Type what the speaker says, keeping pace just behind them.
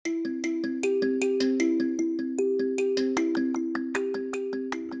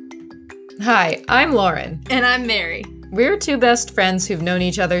Hi, I'm Lauren. And I'm Mary. We're two best friends who've known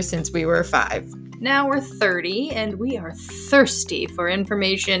each other since we were 5. Now we're 30, and we are thirsty for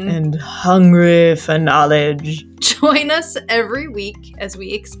information. And hungry for knowledge. Join us every week as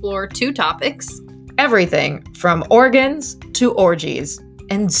we explore 2 topics. Everything from organs to orgies,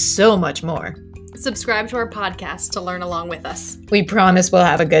 and so much more. Subscribe to our podcast to learn along with us. We promise we'll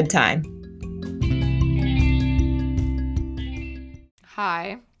have a good time.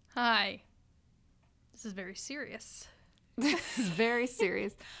 Hi. Hi. This is very serious. This is very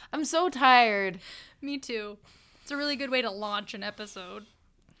serious. I'm so tired. Me too. It's a really good way to launch an episode.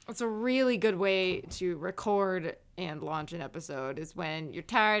 It's a really good way to record and launch an episode is when you're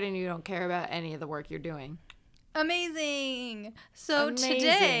tired and you don't care about any of the work you're doing. Amazing. So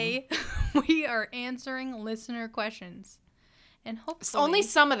today we are answering listener questions. And hopefully Only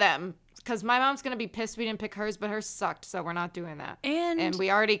some of them, because my mom's going to be pissed we didn't pick hers, but hers sucked, so we're not doing that. And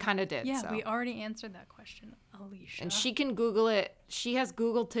we already kind of did. Yeah, so. we already answered that question, Alicia. And she can Google it. She has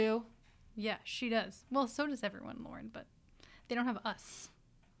Google too. Yeah, she does. Well, so does everyone, Lauren, but they don't have us.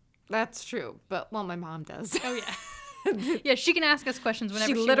 That's true. But, well, my mom does. Oh, yeah. Yeah, she can ask us questions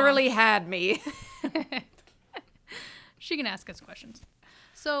whenever she literally wants. had me. She can ask us questions.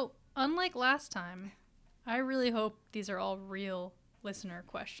 So, unlike last time, I really hope these are all real listener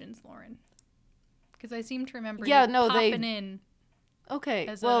questions, Lauren. Because I seem to remember popping in. Okay,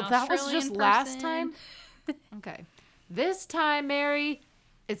 as well, an that was Australian just last person. time. Okay. This time, Mary,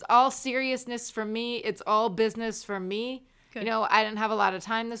 it's all seriousness for me. It's all business for me. Good. You know, I didn't have a lot of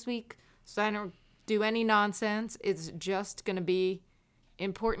time this week, so I don't do any nonsense. It's just going to be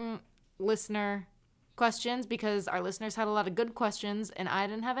important listener questions because our listeners had a lot of good questions and I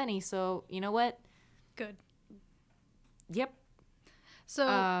didn't have any. So, you know what? Good. Yep. So,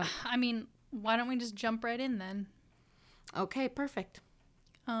 I mean, why don't we just jump right in then? Okay, perfect.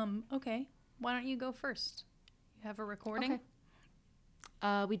 Okay. Why don't you go first? You have a recording?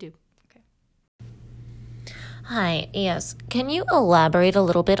 Okay. We do. Hi, yes. Can you elaborate a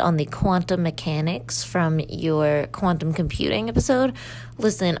little bit on the quantum mechanics from your quantum computing episode?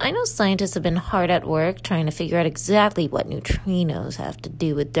 Listen, I know scientists have been hard at work trying to figure out exactly what neutrinos have to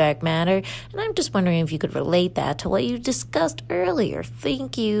do with dark matter, and I'm just wondering if you could relate that to what you discussed earlier.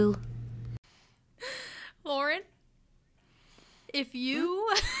 Thank you. Lauren, if you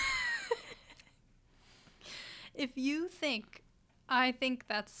if you think I think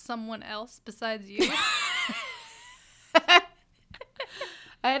that's someone else besides you.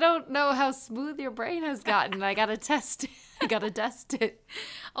 I don't know how smooth your brain has gotten. I gotta test it.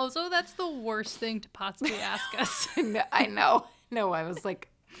 Also, that's the worst thing to possibly ask us. I know. No, I was like,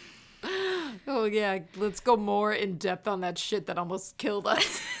 oh yeah, let's go more in depth on that shit that almost killed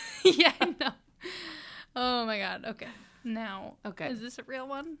us. Yeah, I know. Oh my god. Okay. Now, okay. Is this a real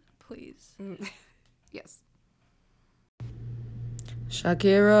one? Please. Yes.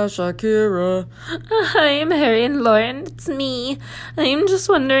 Shakira. Hi, I'm Harry and Lauren. It's me. I'm just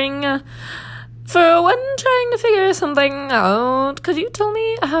wondering, for when trying to figure something out, could you tell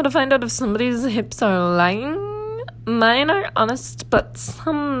me how to find out if somebody's hips are lying? Mine are honest, but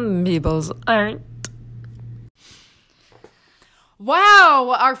some people's aren't.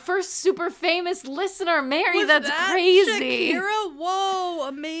 Wow, our first super famous listener, Mary. Was that's that crazy. Shakira? Whoa,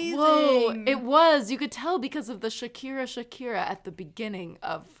 amazing. Whoa, it was. You could tell because of the Shakira at the beginning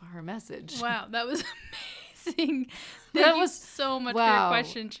of her message. Wow, that was amazing. That Thank you was so much for your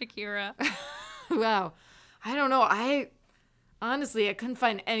question, Shakira. Wow. I don't know. I couldn't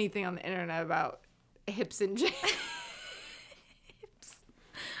find anything on the internet about hips and hips.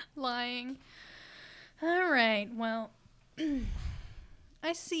 Lying. All right, well,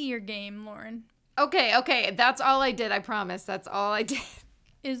 I see your game, Lauren. Okay. That's all I did. I promise. That's all I did.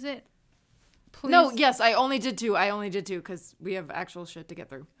 Is it? Please? No, yes, I only did 2 because we have actual shit to get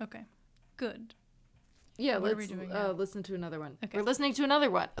through. Okay, good. Yeah, What are let's we doing now? listen to another one. Okay. We're listening to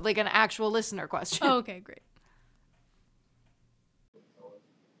another one, like an actual listener question. Oh, okay, great.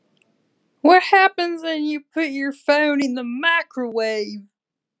 What happens when you put your phone in the microwave?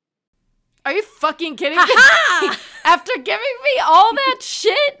 Are you fucking kidding me? After giving me all that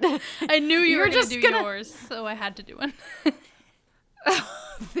shit? I knew you were just going to do yours, so I had to do one.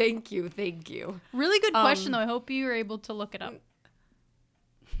 Thank you. Really good question, though. I hope you were able to look it up.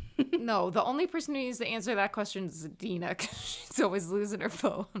 No, the only person who needs to answer that question is Dina, because she's always losing her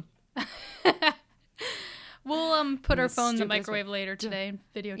phone. We'll put our That's phone in the stupid. microwave later today.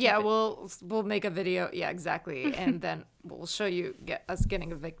 Videotape Yeah, it. we'll make a video. Yeah, exactly, and then we'll show you us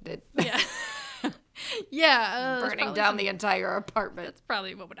getting evicted. Yeah. Yeah. Burning down the entire apartment. That's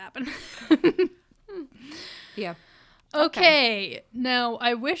probably what would happen. Yeah. Okay. Now,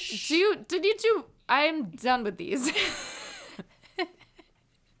 I wish... Did you two... I'm done with these.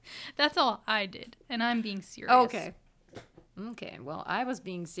 That's all I did, and I'm being serious. Okay. Well, I was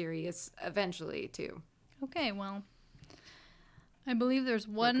being serious eventually, too. Okay, well, I believe there's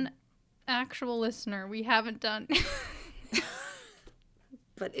one actual listener we haven't done.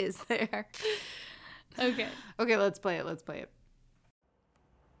 But is there? Okay. Okay, let's play it.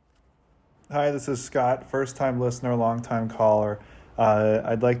 Hi, this is Scott, first-time listener, long-time caller.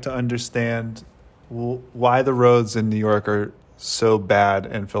 I'd like to understand why the roads in New York are so bad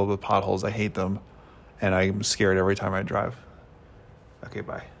and filled with potholes. I hate them, and I'm scared every time I drive. Okay,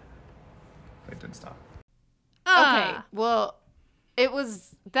 bye. It didn't stop. Okay, well,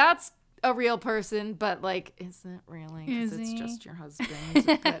 that's a real person, but, like, is it really? Because it's just your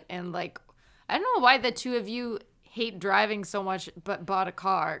husband. And, like, I don't know why the two of you hate driving so much but bought a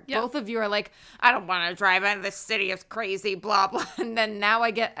car. Yep. Both of you are like, I don't want to drive out of this city. It's crazy, blah, blah. And then now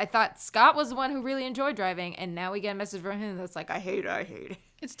I thought Scott was the one who really enjoyed driving, and now we get a message from him that's like, I hate it.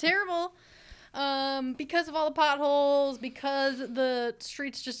 It's terrible. Because of all the potholes, because the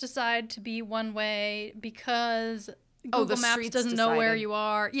streets just decide to be one way, because Google Maps doesn't know where you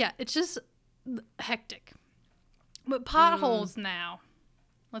are. Yeah, it's just hectic. But potholes now.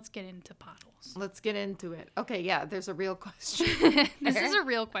 Let's get into potholes. Let's get into it. Okay, yeah, there's a real question. This is a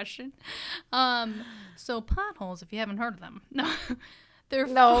real question. So potholes, if you haven't heard of them. No. They're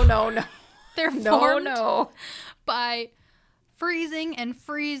They're formed by freezing and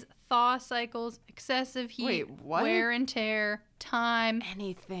freeze-thaw cycles, excessive heat, wear and tear, time,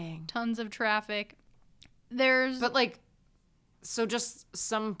 anything, tons of traffic. But like, so just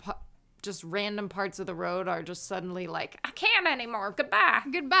just random parts of the road are just suddenly like, I can't anymore.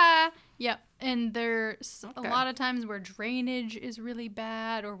 Goodbye. Yep. And there's a lot of times where drainage is really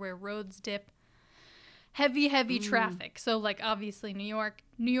bad or where roads dip. Heavy traffic. So, like, obviously New York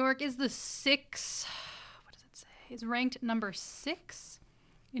is the is ranked number 6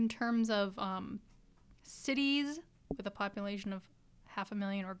 in terms of cities with a population of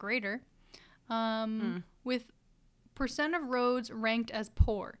 500,000 or greater, with percent of roads ranked as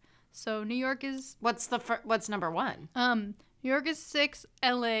poor. So New York is... What's number 1? New York is 6,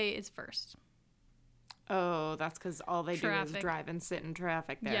 LA is first. Oh, that's because all they do is drive and sit in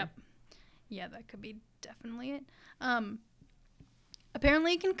traffic there. Yep. Yeah, that could be definitely it.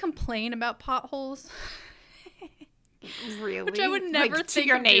 Apparently you can complain about potholes. Really? Which I would never think to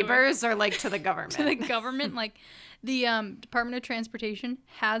your neighbors or like to the government? To the government. Like the Department of Transportation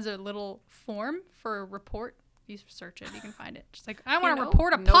has a little form for a report. If you search it, you can find it. Just like, I want to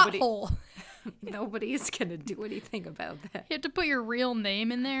report a pothole. Nobody's going to do anything about that. You have to put your real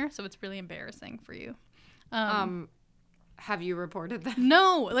name in there, so it's really embarrassing for you. Have you reported that?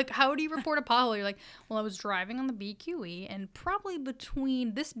 No. Like, how do you report a pothole? You're like, well, I was driving on the BQE, and probably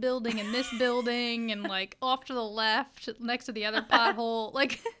between this building and this building, and, like, off to the left, next to the other pothole.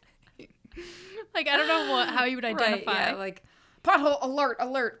 Like, I don't know how you would identify. Right, yeah, like, pothole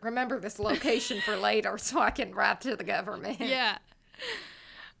alert. Remember this location for later so I can write to the government. Yeah.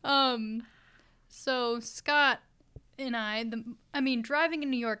 So Scott and driving in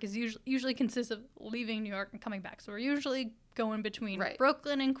New York is usually consists of leaving New York and coming back. So we're usually going between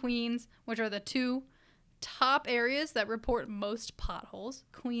Brooklyn and Queens, which are the two top areas that report most potholes.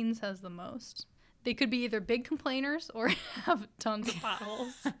 Queens has the most. They could be either big complainers or have tons of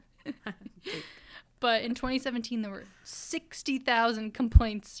potholes. But in 2017, there were 60,000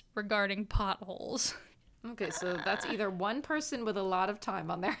 complaints regarding potholes. Okay, so that's either one person with a lot of time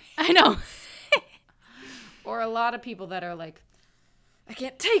on their hands. I know. Or a lot of people that are like, I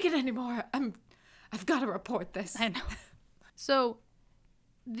can't take it anymore. I've got to report this. I know. So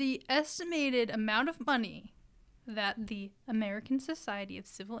the estimated amount of money that the American Society of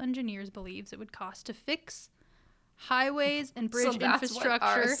Civil Engineers believes it would cost to fix highways and bridge infrastructure what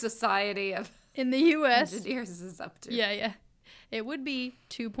our society of in the U.S. engineers is up to. Yeah. It would be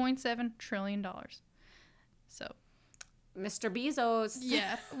 $2.7 trillion. So, Mr. Bezos.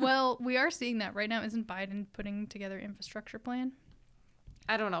 Yeah. Well, we are seeing that right now. Isn't Biden putting together an infrastructure plan?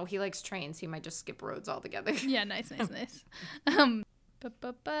 I don't know. He likes trains. He might just skip roads altogether. Yeah, nice. Boo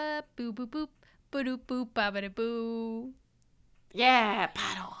boop boop, boo doop boop, ba ba da boo. Yeah,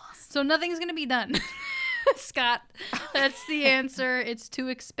 potholes. So nothing's gonna be done, Scott. That's the answer. It's too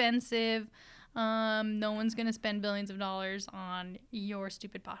expensive. No one's gonna spend billions of dollars on your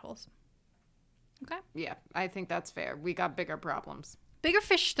stupid potholes. Okay. Yeah, I think that's fair. We got bigger problems. Bigger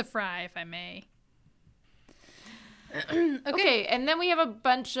fish to fry, if I may. Okay, and then we have a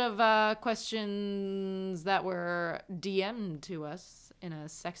bunch of questions that were DM'd to us in a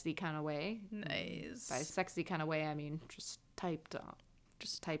sexy kind of way. Nice. By sexy kind of way, I mean just typed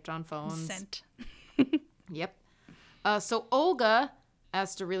on phones. Sent. Yep. So Olga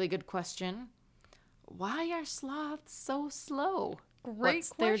asked a really good question. Why are sloths so slow? Great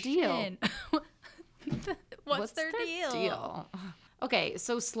What's their deal? What's their deal? Okay,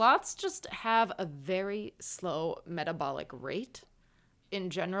 so sloths just have a very slow metabolic rate in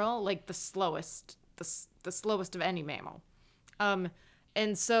general, like the slowest of any mammal.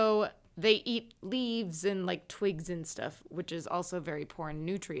 And so they eat leaves and like twigs and stuff, which is also very poor in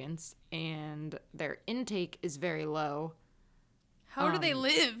nutrients, and their intake is very low. How do they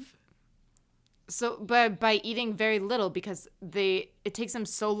live? So by eating very little, because it takes them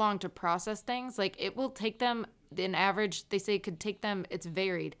so long to process things. Like it will take them, in average, they say it could take them, it's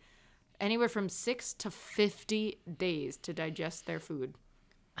varied, anywhere from 6 to 50 days to digest their food.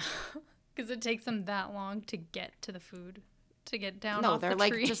 Because it takes them that long to get to the food, to get down No, off they're the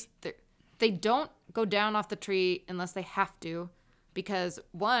like tree. they don't go down off the tree unless they have to, because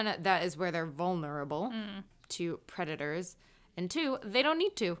one, that is where they're vulnerable to predators, and two, they don't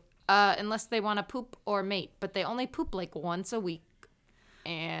need to. Unless they want to poop or mate, but they only poop like once a week,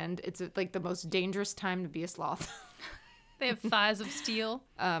 and it's like the most dangerous time to be a sloth. They have thighs of steel.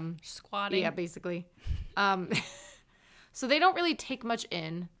 Squatting. Yeah, basically. So they don't really take much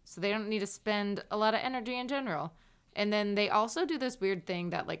in, so they don't need to spend a lot of energy in general. And then they also do this weird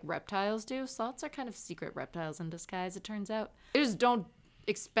thing that like reptiles do. Sloths are kind of secret reptiles in disguise, it turns out. They just don't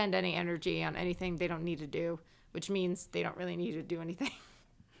expend any energy on anything they don't need to do, which means they don't really need to do anything.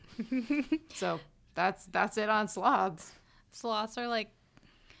 So that's it on sloths. Sloths are like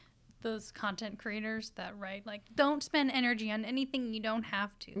those content creators that write like, don't spend energy on anything you don't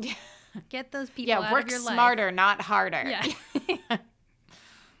have to. Get those people out work of your life. smarter, not harder. Yeah.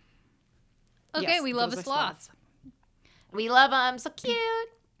 Okay, Yes, we love those a are sloth. We love them, so cute.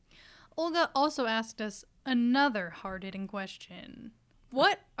 Olga also asked us another hard-hitting question.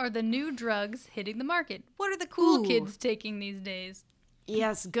 What are the new drugs hitting the market? What are the cool Ooh. kids taking these days?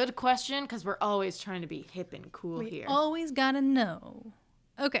 Yes, good question, because we're always trying to be hip and cool We here. always gotta know.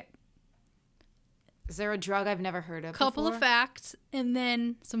 Okay, Is there a drug I've never heard of couple before? of facts and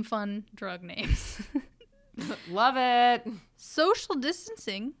then some fun drug names. Love it. Social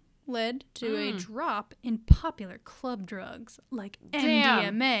distancing led to a drop in popular club drugs like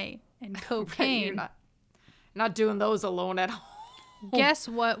Damn. MDMA and cocaine. You're not doing those alone at home. Guess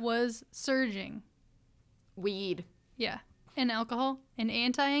what was surging? Weed. Yeah, and alcohol and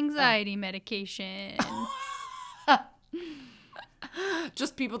anti-anxiety medication.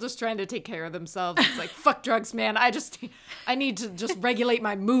 Just people just trying to take care of themselves. It's like, fuck drugs, man. I need to just regulate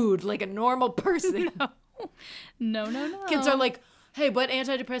my mood like a normal person. No. Kids are like, hey, what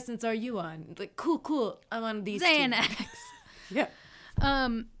antidepressants are you on? Like, cool. I'm on these two. Xanax. Yeah.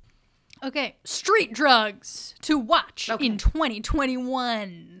 Okay, street drugs to watch Okay. in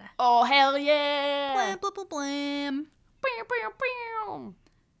 2021. Oh, hell yeah. Blam, blam, blam, blam. Pew, pew, pew.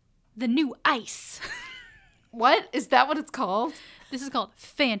 The new ice. What? Is that what it's called? This is called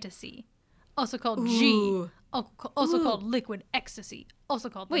fantasy, also called G, Ooh. also called liquid ecstasy, also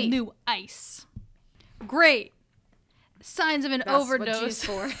called the Wait. new ice. Great. Signs of an That's what overdose. G's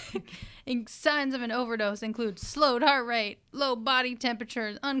for. Signs of an overdose include slowed heart rate, low body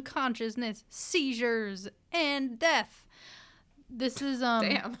temperature, unconsciousness, seizures, and death. This is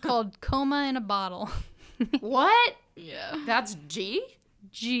Damn. called coma in a bottle. What? Yeah. That's G?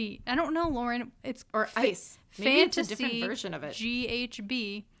 G. I don't know, Lauren. It's Or ice? Maybe it's fantasy. a different version of it.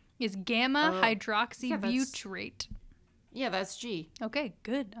 GHB is gamma Yeah, hydroxybutyrate. Yeah, that's G. Okay,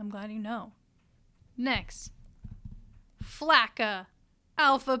 good. I'm glad you know. Next, Flakka,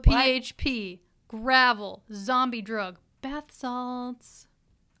 alpha PHP, gravel, zombie drug, bath salts.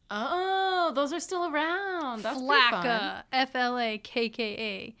 Oh, those are still around. That's pretty fun. Flakka,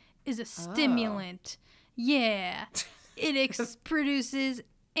 FLAKKA, is a stimulant. Yeah, it produces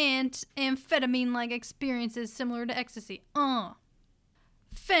amphetamine-like experiences similar to ecstasy.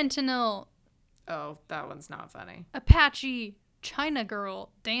 Fentanyl, Oh, that one's not funny. Apache, China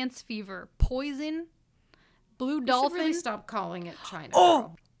Girl, Dance Fever, Poison, Blue We should Dolphin. really stop calling it China. Oh!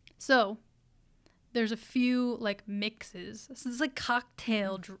 Girl. So, there's a few like mixes. So it's like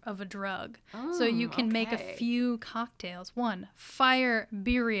cocktail of a drug. So you can make a okay. few cocktails. One,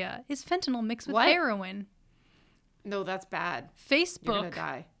 Fireberia is fentanyl mixed with What? heroin. No, that's bad. Facebook. You're gonna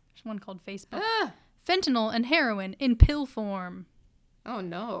die. There's one called Facebook. Ah! Fentanyl and heroin in pill form. Oh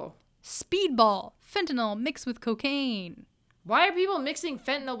no. Speedball, fentanyl mixed with cocaine. Why are people mixing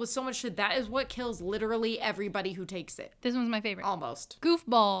fentanyl with so much shit? That is what kills literally everybody who takes it. This one's my favorite. Almost.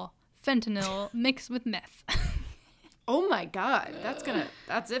 Goofball fentanyl mixed with meth. Oh my God.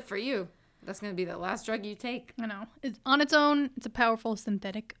 That's it for you. That's going to be the last drug you take. I know. On its own, it's a powerful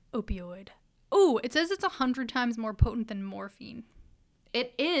synthetic opioid. Ooh, it says it's 100 times more potent than morphine.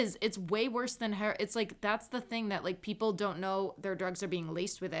 It is. It's way worse than heroin. It's like, that's the thing that like people don't know their drugs are being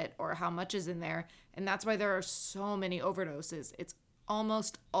laced with it or how much is in there. And that's why there are so many overdoses. It's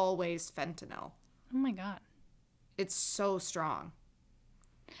almost always fentanyl. Oh my God. It's so strong.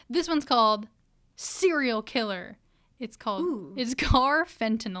 This one's called Serial Killer. It's called, it's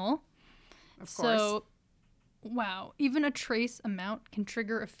carfentanil. Of course. So, wow. Even a trace amount can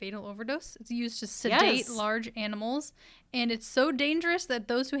trigger a fatal overdose. It's used to sedate large animals. And it's so dangerous that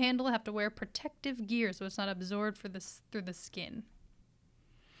those who handle it have to wear protective gear so it's not absorbed through the skin.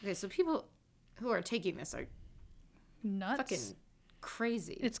 Okay, so people who are taking this are Nuts. fucking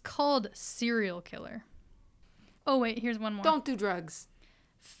crazy. It's called Serial Killer. Oh, wait. Here's one more. Don't do drugs.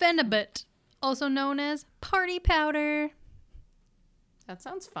 Phenibut, also known as party powder. That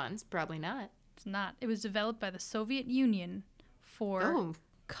sounds fun. It's probably not. It's not. It was developed by the Soviet Union for Oh.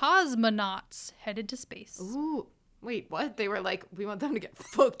 cosmonauts headed to space. Ooh. Wait, what? They were like, we want them to get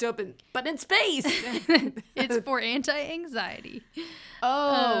fucked up, but in space. It's for anti-anxiety.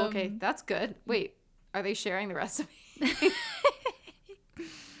 Oh, okay. That's good. Wait, are they sharing the recipe?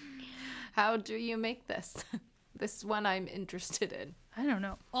 How do you make this? This one I'm interested in. I don't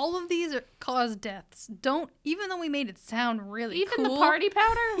know. All of these cause deaths. Even though we made it sound really Even cool. the party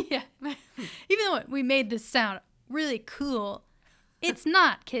powder? Yeah. Even though we made this sound really cool, it's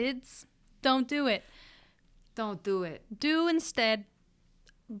not, kids. Don't do it. Don't do it. Do instead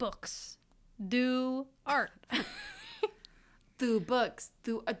books. Do art. Do books.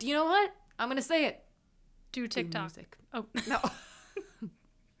 Do you know what? I'm going to say it. Do TikTok. Do music. Oh. No.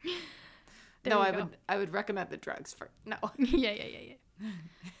 There No, you go. I would recommend the drugs for no. Yeah.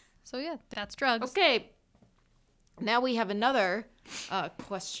 So yeah, that's drugs. Okay. Now we have another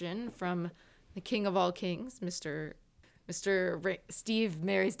question from the king of all kings, Mr. Steve,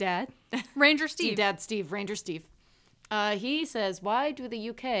 Mary's dad. Ranger Steve. Dad Steve, Ranger Steve. He says, why do the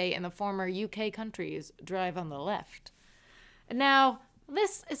UK and the former UK countries drive on the left? Now,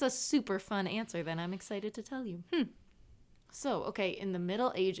 this is a super fun answer that I'm excited to tell you. So, okay, in the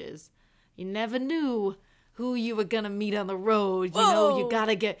Middle Ages, you never knew who you were gonna meet on the road. You know, you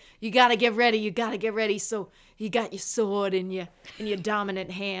gotta get ready. So you got your sword in your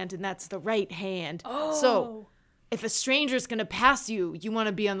dominant hand, and that's the right hand. So if a stranger's gonna pass you, you want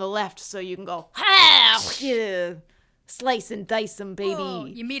to be on the left, so you can go, ha, yeah, slice and dice them, baby. Whoa,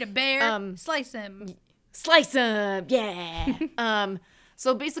 you meet a bear, slice him. Slice them, yeah.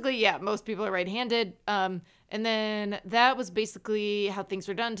 So basically, yeah, most people are right-handed. And then that was basically how things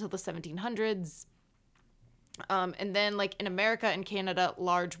were done until the 1700s. And then, like, in America and Canada,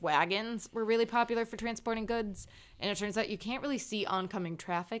 large wagons were really popular for transporting goods. And it turns out you can't really see oncoming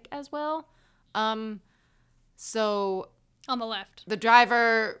traffic as well. So On the left. the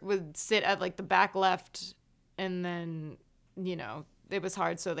driver would sit at, like, the back left. And then, you know, it was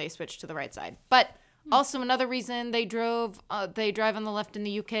hard, so they switched to the right side. But also another reason they drive on the left in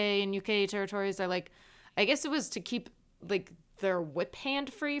the UK and UK territories are, like, I guess it was to keep, like, their whip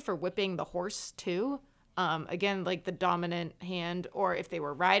hand free for whipping the horse, too. Again, like, the dominant hand, or if they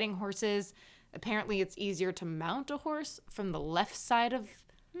were riding horses, apparently it's easier to mount a horse from the left side of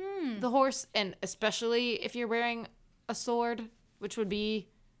the horse, and especially if you're wearing a sword, which would be,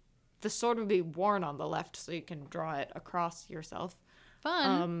 the sword would be worn on the left, so you can draw it across yourself.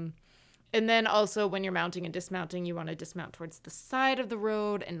 Fun. And then also when you're mounting and dismounting, you want to dismount towards the side of the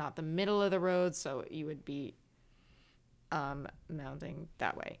road and not the middle of the road. So you would be mounting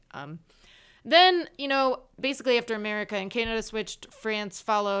that way. Then, you know, basically after America and Canada switched, France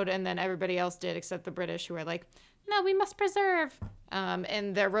followed, and then everybody else did except the British, who were like, no, we must preserve.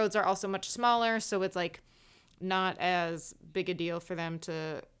 And their roads are also much smaller. So it's like not as big a deal for them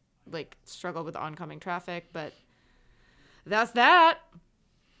to like struggle with oncoming traffic. But that's that.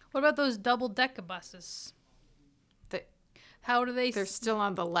 What about those double-decker buses? How do they... They're still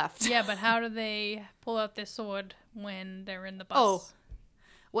on the left. Yeah, but how do they pull out their sword when they're in the bus? Oh.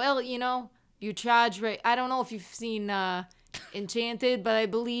 Well, you know, you charge right. I don't know if you've seen Enchanted, but I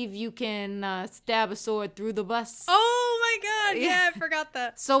believe you can stab a sword through the bus. Oh my god, yeah, I forgot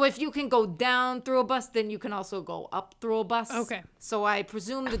that. So if you can go down through a bus, then you can also go up through a bus. Okay. So I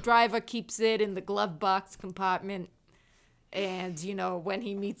presume the driver keeps it in the glove box compartment. And, you know, when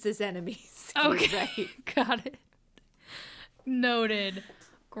he meets his enemies. Okay. Right. Got it. Noted.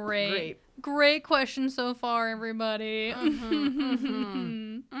 Great question so far, everybody.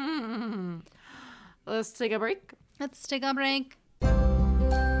 Let's take a break. Let's take a break.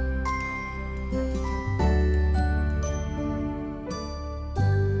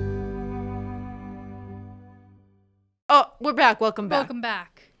 Oh, we're back. Welcome back. Welcome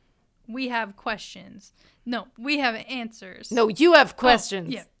back. We have questions. No, we have answers. No, you have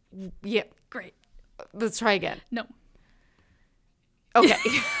questions. Yeah. Great. Let's try again. No. Okay.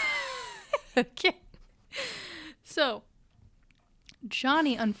 Okay. So,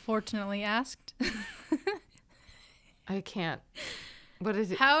 Johnny unfortunately asked, I can't. What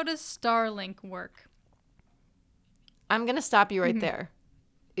is it? how does Starlink work? I'm going to stop you right there.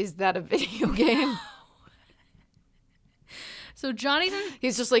 Is that a video game? So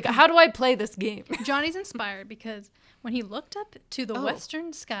He's just like, how do I play this game? Johnny's inspired because when he looked up to the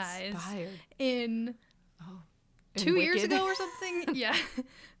western skies in 2 years ago or something, yeah,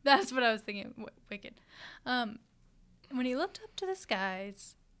 that's what I was thinking. Wicked. When he looked up to the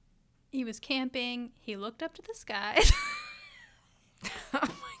skies, he was camping. He looked up to the skies. Oh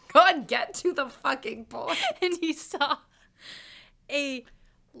my God, get to the fucking point. And he saw a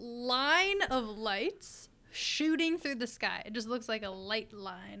line of lights shooting through the sky. It just looks like a light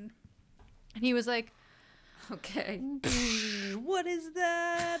line. And he was like, okay, what is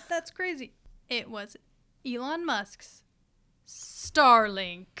that? That's crazy. It was Elon Musk's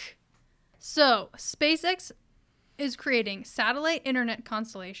Starlink. So, SpaceX is creating satellite internet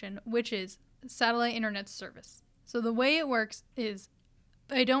constellation, which is satellite internet service. So the way it works is,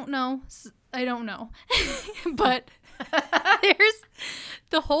 I don't know, but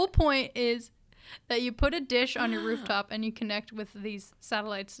the whole point is that you put a dish on your rooftop and you connect with these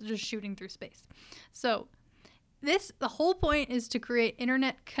satellites just shooting through space. So the whole point is to create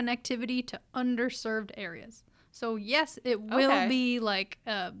internet connectivity to underserved areas. So yes, it will be like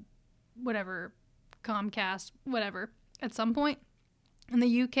whatever, Comcast, whatever, at some point in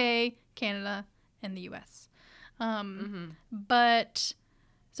the UK, Canada, and the US. But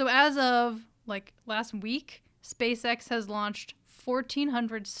so as of like last week, SpaceX has launched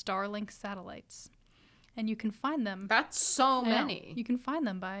 1,400 Starlink satellites. And you can find them. That's so many. You can find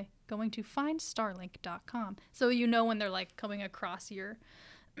them by going to findstarlink.com. So you know when they're like coming across your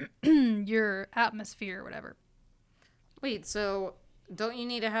your atmosphere or whatever. Wait, so don't you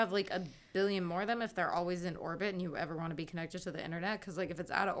need to have like 1 billion more of them if they're always in orbit and you ever want to be connected to the internet? Because like if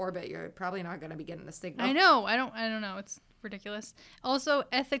it's out of orbit, you're probably not going to be getting the signal. I know. I don't know. It's ridiculous. Also,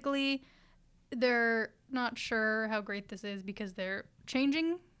 ethically, they're not sure how great this is because they're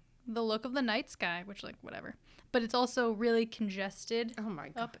changing the look of the night sky, which like whatever. But it's also really congested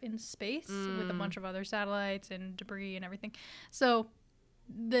up in space with a bunch of other satellites and debris and everything. So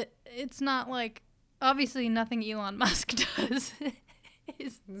it's not like, obviously nothing Elon Musk does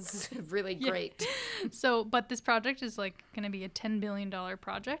is really great. So, but this project is like going to be a $10 billion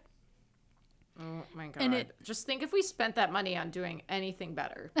project. Oh my God. Just think if we spent that money on doing anything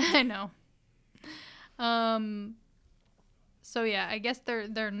better. I know. So yeah, I guess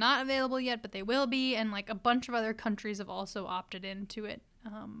they're not available yet, but they will be, and like a bunch of other countries have also opted into it.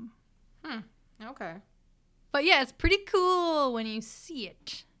 Okay. But yeah, it's pretty cool when you see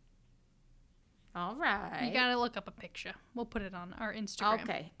it. All right. You gotta look up a picture. We'll put it on our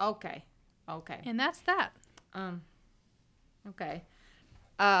Instagram. Okay. And that's that. Okay.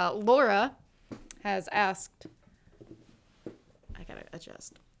 Laura has asked, I gotta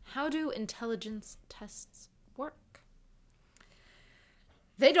adjust. How do intelligence tests work?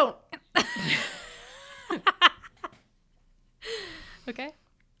 They don't. Okay.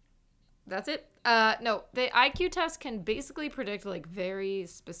 That's it. No, the IQ test can basically predict like very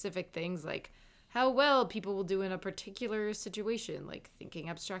specific things, like how well people will do in a particular situation, like thinking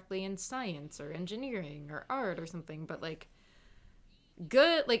abstractly in science or engineering or art or something. But like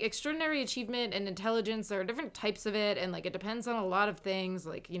good, like extraordinary achievement and intelligence, there are different types of it, and like it depends on a lot of things,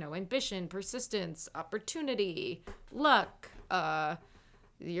 like, you know, ambition, persistence, opportunity, luck,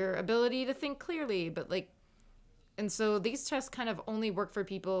 your ability to think clearly. But like, and so these tests kind of only work for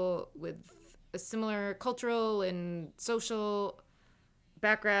people with a similar cultural and social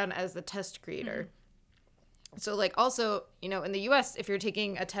background as the test creator. So like, also, you know, in the US, if you're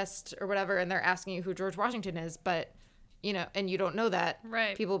taking a test or whatever and they're asking you who George Washington is, but you know, and you don't know that,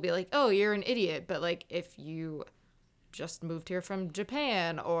 right, people will be like, oh, you're an idiot. But like, if you just moved here from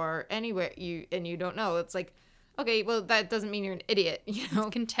Japan or anywhere, you don't know, it's like, okay, well, that doesn't mean you're an idiot, you know?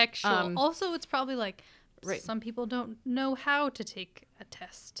 It's contextual. Also, it's probably like, right, some people don't know how to take a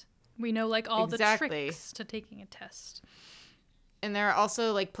test. We know like all the tricks to taking a test. And there are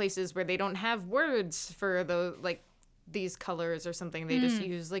also like places where they don't have words for these colors or something. They just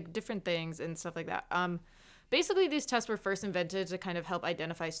use like different things and stuff like that. Basically, these tests were first invented to kind of help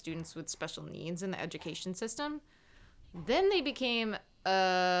identify students with special needs in the education system. Then they became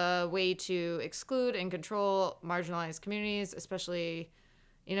a way to exclude and control marginalized communities, especially,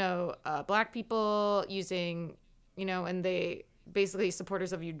 Black people using, and they basically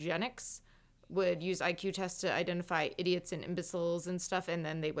supporters of eugenics would use IQ tests to identify idiots and imbeciles and stuff, and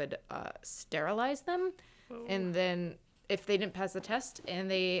then they would sterilize them. Whoa. And then if they didn't pass the test, and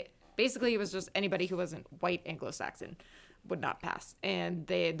it was just anybody who wasn't white Anglo-Saxon would not pass, and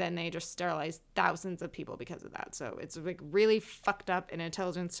they just sterilized thousands of people because of that. So it's like really fucked up, and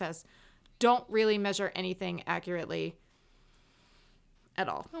intelligence tests don't really measure anything accurately at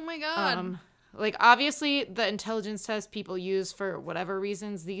all. Oh my god. Like, obviously the intelligence tests people use for whatever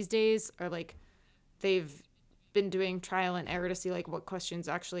reasons these days are like they've been doing trial and error to see like what questions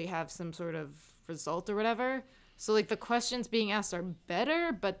actually have some sort of result or whatever. So like the questions being asked are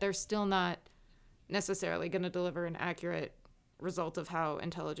better, but they're still not necessarily going to deliver an accurate result of how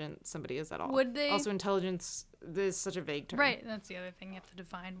intelligent somebody is at all. Would they? Also, intelligence is such a vague term. Right, that's the other thing. You have to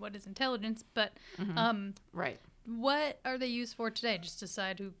define what is intelligence. But right. What are they used for today? Just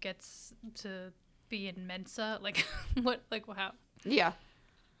decide who gets to be in Mensa? Like, what? Like, how? Yeah.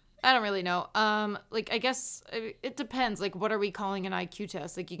 I don't really know. I guess it depends. Like, what are we calling an IQ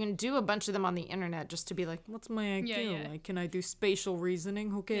test? Like, you can do a bunch of them on the internet just to be like, what's my IQ? Yeah. Like, can I do spatial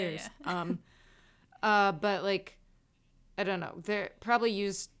reasoning? Who cares? Yeah. But like, I don't know. They're probably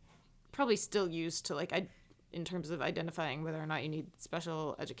still used to like, in terms of identifying whether or not you need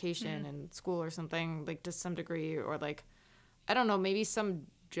special education in school or something, like to some degree, or like, I don't know, maybe some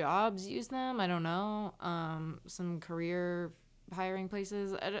jobs use them. I don't know. Some career hiring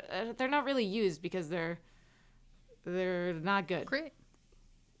places. They're not really used because they're not good. Great.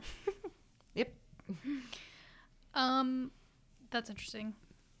 Yep. That's interesting.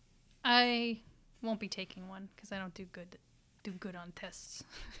 I won't be taking one because I don't do good on tests.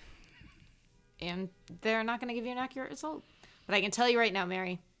 And they're not going to give you an accurate result. But I can tell you right now,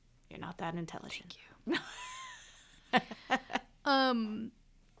 Mary, you're not that intelligent. Thank you.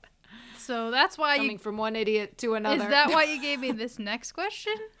 So that's why coming from one idiot to another. Is that why you gave me this next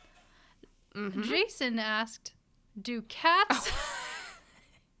question? Mm-hmm. Jason asked, "Do cats?"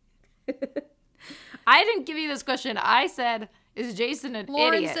 I didn't give you this question. I said, "Is Jason an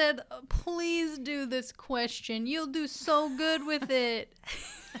Lauren idiot?" said, "Please do this question. You'll do so good with it."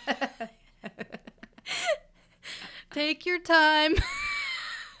 Take your time.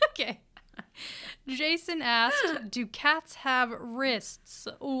 Okay. Jason asked, "Do cats have wrists?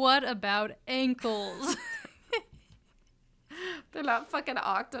 What about ankles?" They're not fucking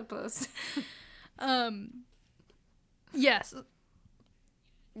octopus. Yes.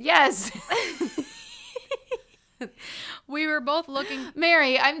 Yes. We were both looking.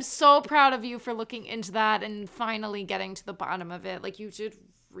 Mary, I'm so proud of you for looking into that and finally getting to the bottom of it. Like, you did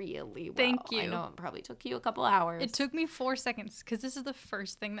really well. Thank you. I know it probably took you a couple hours. It took me 4 seconds because this is the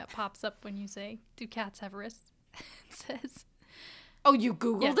first thing that pops up when you say, "Do cats have wrists?" It says. Oh, you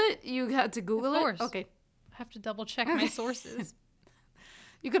Googled it? You had to Google it? Of course. Okay. I have to double check my sources.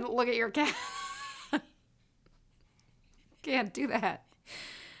 You couldn't look at your cat. Can't do that.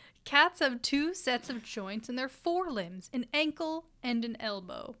 Cats have 2 sets of joints in their forelimbs, an ankle and an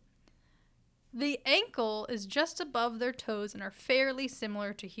elbow. The ankle is just above their toes and are fairly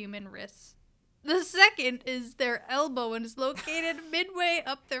similar to human wrists. The second is their elbow and is located midway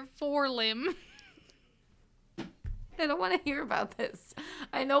up their forelimb. I don't want to hear about this.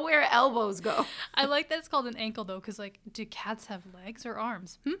 I know where elbows go. I like that it's called an ankle, though, because, like, do cats have legs or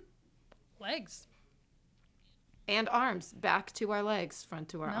arms? Legs. And arms. Back to our legs, front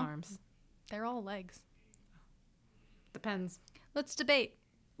to our No. arms. They're all legs. Depends. Let's debate.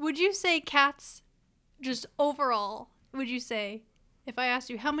 Would you say cats, just overall, would you say, if I asked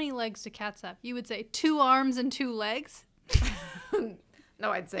you how many legs do cats have, you would say 2 arms and 2 legs?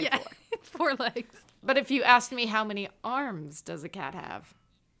 No, I'd say 4 4. legs. But if you asked me how many arms does a cat have,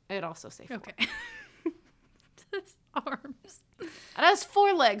 I'd also say 4. Okay. Just arms. It has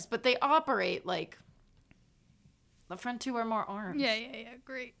 4 legs, but they operate like the front 2 are more arms. Yeah,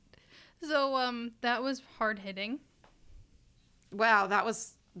 great. So, that was hard-hitting. Wow, that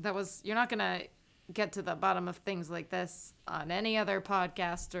was you're not gonna get to the bottom of things like this on any other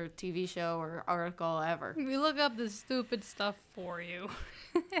podcast or TV show or article ever. We look up this stupid stuff for you.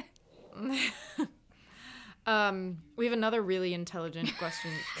 We have another really intelligent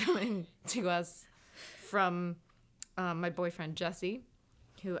question coming to us from my boyfriend Jesse,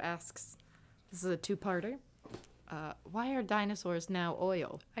 who asks, this is a 2-parter, why are dinosaurs now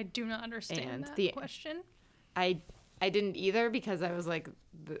oil? I do not understand And that the question. I I didn't either because I was like,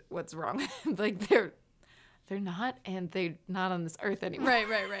 what's wrong? Like they're not, and they're not on this earth anymore.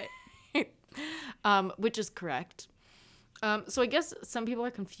 Right. Which is correct. So I guess some people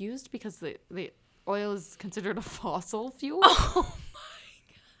are confused because the oil is considered a fossil fuel. Oh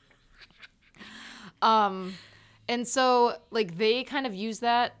my god. And so like they kind of use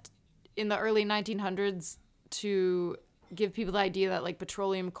that in the early 1900s to give people the idea that like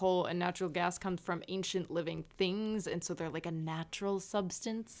petroleum, coal, and natural gas comes from ancient living things, and so they're like a natural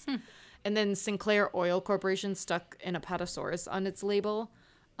substance. And then Sinclair Oil Corporation stuck an Apatosaurus on its label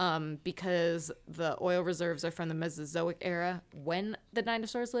because the oil reserves are from the Mesozoic era when the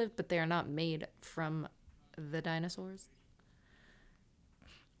dinosaurs lived, but they are not made from the dinosaurs.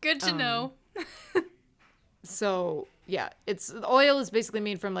 Good to know. So yeah, oil is basically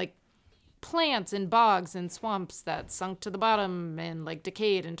made from like plants and bogs and swamps that sunk to the bottom and like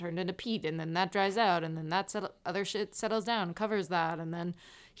decayed and turned into peat, and then that dries out, and then that other shit settles down and covers that, and then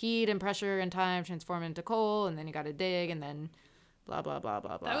heat and pressure and time transform into coal, and then you gotta dig, and then blah blah blah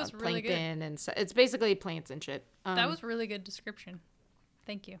blah blah. That was really plankton good. And it's basically plants and shit. That was really good description.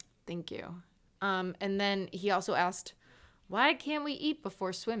 Thank you. Thank you. And then he also asked, why can't we eat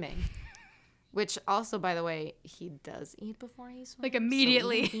before swimming? Which also, by the way, he does eat before he swims. Like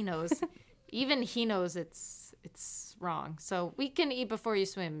immediately. So he knows. Even he knows it's wrong. So we can eat before you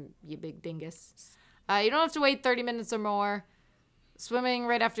swim, you big dingus. You don't have to wait 30 minutes or more. Swimming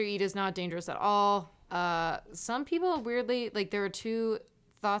right after you eat is not dangerous at all. Some people weirdly, like there were two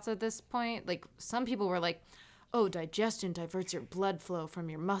thoughts at this point. Like some people were like, oh, digestion diverts your blood flow from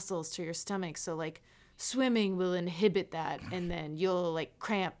your muscles to your stomach. So like swimming will inhibit that, and then you'll like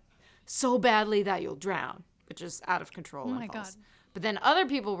cramp so badly that you'll drown, which is out of control. Oh my God. But then other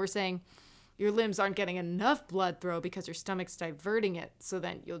people were saying your limbs aren't getting enough blood flow because your stomach's diverting it, so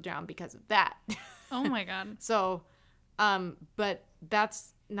then you'll drown because of that. Oh my God. So, but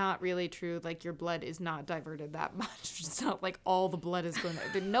that's not really true. Like your blood is not diverted that much. It's not like all the blood is going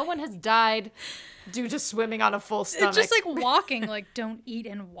to. No one has died due to swimming on a full stomach. It's just like walking. Like don't eat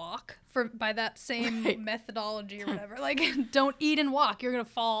and walk by that same methodology or whatever. Like don't eat and walk. You're gonna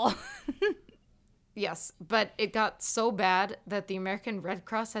fall. Yes, but it got so bad that the American Red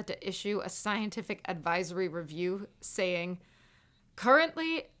Cross had to issue a scientific advisory review saying,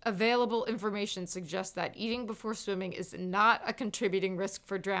 currently available information suggests that eating before swimming is not a contributing risk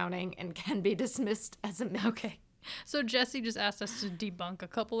for drowning and can be dismissed as a myth. Okay. So Jesse just asked us to debunk a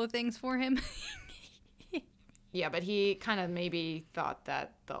couple of things for him. Yeah, but he kind of maybe thought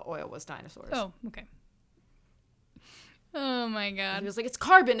that the oil was dinosaurs. Oh, okay. Oh my God. He was like, it's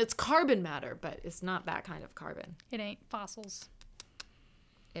carbon matter, but it's not that kind of carbon. It ain't fossils.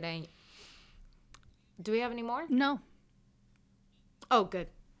 It ain't. Do we have any more? No. Oh, good.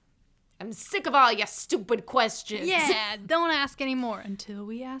 I'm sick of all your stupid questions. Yeah, don't ask any more until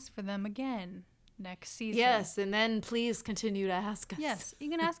we ask for them again next season. Yes, and then please continue to ask us. Yes, you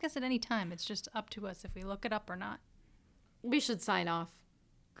can ask us at any time. It's just up to us if we look it up or not. We should sign off.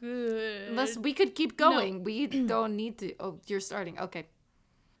 Good. Unless we could keep going. No. We don't need to. Oh, you're starting. Okay.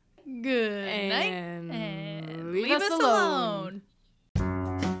 Good night. And leave us alone.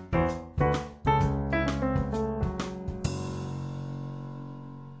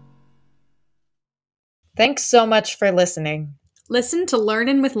 Thanks so much for listening. Listen to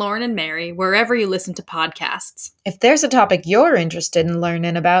Learnin' with Lauren and Mary wherever you listen to podcasts. If there's a topic you're interested in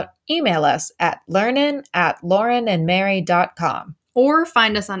learning about, email us at learnin@laurenandmary.com. Or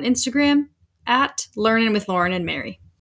find us on Instagram at Learnin' with Lauren and Mary.